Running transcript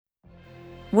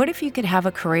What if you could have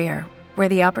a career where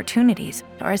the opportunities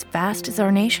are as vast as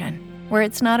our nation, where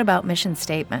it's not about mission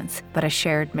statements, but a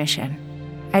shared mission?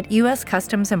 At U.S.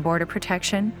 Customs and Border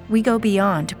Protection, we go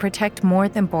beyond to protect more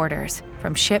than borders.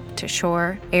 From ship to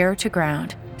shore, air to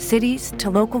ground, cities to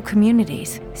local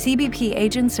communities, CBP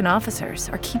agents and officers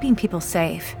are keeping people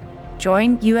safe.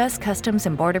 Join U.S. Customs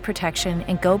and Border Protection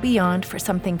and go beyond for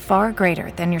something far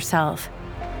greater than yourself.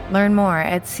 Learn more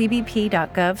at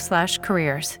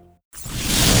cbp.gov/careers.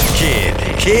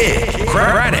 Kid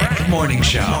Craddock Morning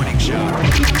Show.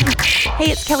 Hey,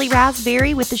 it's Kelly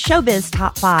Raspberry with the Showbiz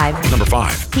Top 5. Number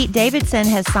 5. Pete Davidson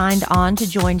has signed on to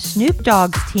join Snoop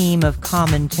Dogg's team of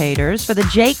commentators for the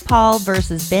Jake Paul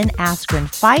versus Ben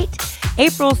Askren fight,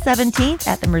 April 17th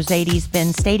at the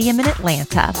Mercedes-Benz Stadium in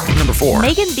Atlanta. Number 4.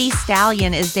 Megan Thee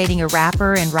Stallion is dating a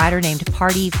rapper and writer named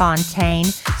Party Fontaine,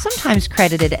 sometimes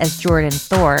credited as Jordan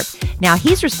Thorpe. Now,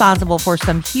 he's responsible for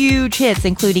some huge hits,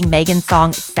 including Megan's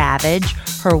song Savage,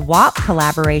 her WAP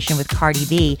collaboration with Cardi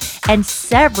B, and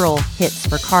several hits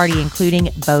for Cardi, including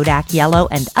Bodak Yellow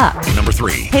and Up. Number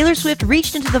 3. Taylor Swift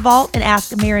reached into the vault and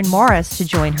asked Maren Morris to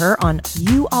join her on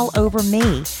You All Over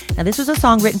Me. Now, this was a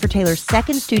song written for Taylor's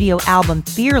second studio album,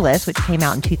 Fearless, which came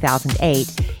out in 2008.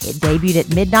 It debuted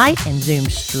at midnight and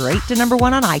zoomed straight to number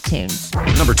 1 on iTunes.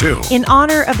 Number 2. In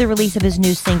honor of the release of his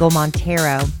new single,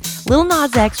 Montero, Lil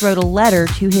Nas X wrote a letter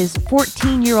to his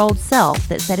 14-year-old self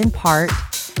that said in part,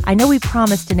 I know we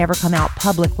promised to never come out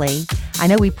publicly. I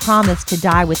know we promised to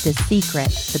die with this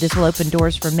secret, but this will open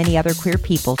doors for many other queer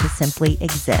people to simply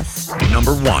exist.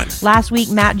 Number 1. Last week,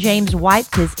 Matt James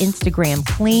wiped his Instagram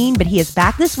clean, but he is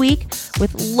back this week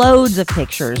with loads of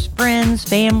pictures, friends,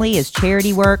 family, his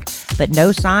charity work, but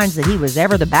no signs that he was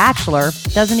ever the Bachelor.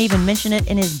 Doesn't even mention it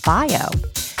in his bio.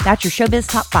 That's your Showbiz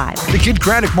Top 5. The Kid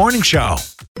Craddock Morning Show.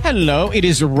 Hello, it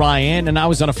is Ryan, and I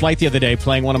was on a flight the other day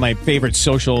playing one of my favorite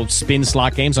social spin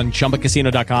slot games on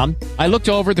ChumbaCasino.com. I looked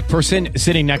over at the person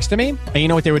sitting next to me, and you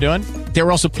know what they were doing? They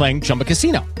were also playing Chumba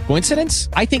Casino. Coincidence?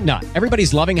 I think not.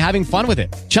 Everybody's loving having fun with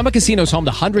it. Chumba Casino is home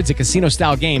to hundreds of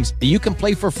casino-style games that you can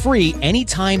play for free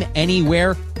anytime,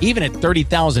 anywhere, even at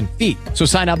 30,000 feet. So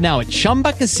sign up now at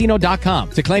ChumbaCasino.com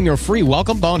to claim your free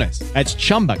welcome bonus. That's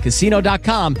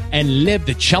ChumbaCasino.com and live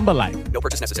the Chumba life. No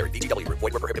purchase necessary. VGW. Void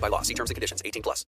where prohibited by law. See terms and conditions. 18+.